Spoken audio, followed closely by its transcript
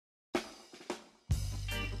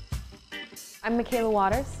I'm Michaela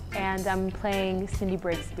Waters, and I'm playing Cindy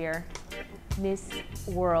Breakspeare, Miss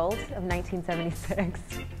World of 1976.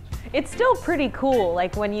 It's still pretty cool,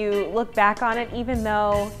 like when you look back on it, even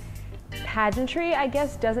though pageantry, I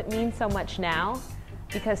guess, doesn't mean so much now,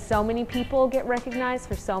 because so many people get recognized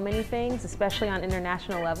for so many things, especially on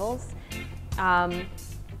international levels.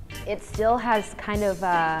 It still has kind of,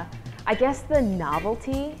 I guess, the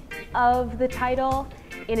novelty of the title,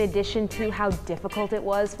 in addition to how difficult it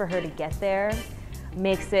was for her to get there,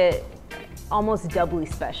 makes it almost doubly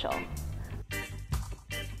special.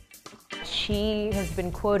 She has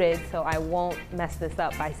been quoted, so I won't mess this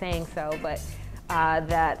up by saying so, but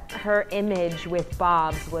that her image with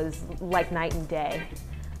Bob's was like night and day,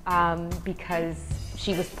 because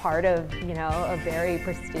she was part of, you know, a very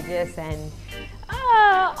prestigious and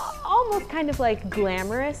almost kind of like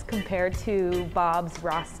glamorous compared to Bob's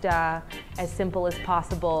Rasta, as simple as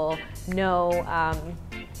possible. No,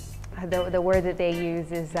 the word that they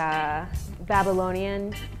use is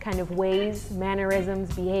Babylonian kind of ways,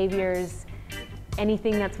 mannerisms, behaviors.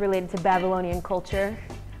 Anything that's related to Babylonian culture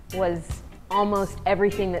was almost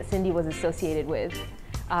everything that Cindy was associated with.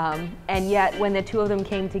 And yet when the two of them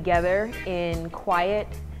came together in quiet,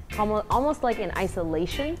 almost like in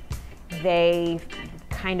isolation, they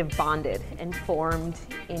kind of bonded and formed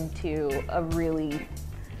into a really,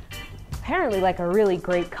 apparently like a really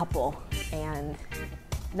great couple. And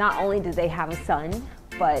not only did they have a son,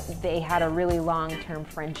 but they had a really long-term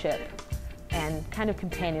friendship and kind of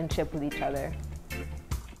companionship with each other.